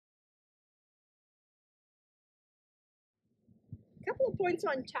A couple of points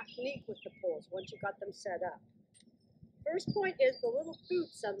on technique with the poles once you got them set up. First point is the little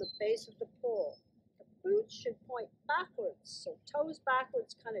boots on the base of the pole. The boots should point backwards, so toes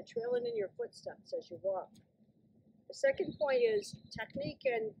backwards, kind of trailing in your footsteps as you walk. The second point is technique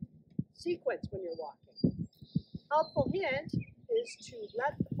and sequence when you're walking. Helpful hint is to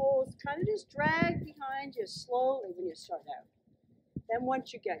let the poles kind of just drag behind you slowly when you start out. Then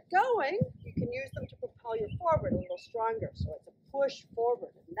once you get going, you can use them to propel you forward a little stronger. So it's a push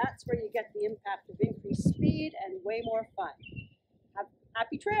forward, and that's where you get the impact of increased speed and way more fun.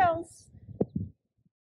 Happy trails!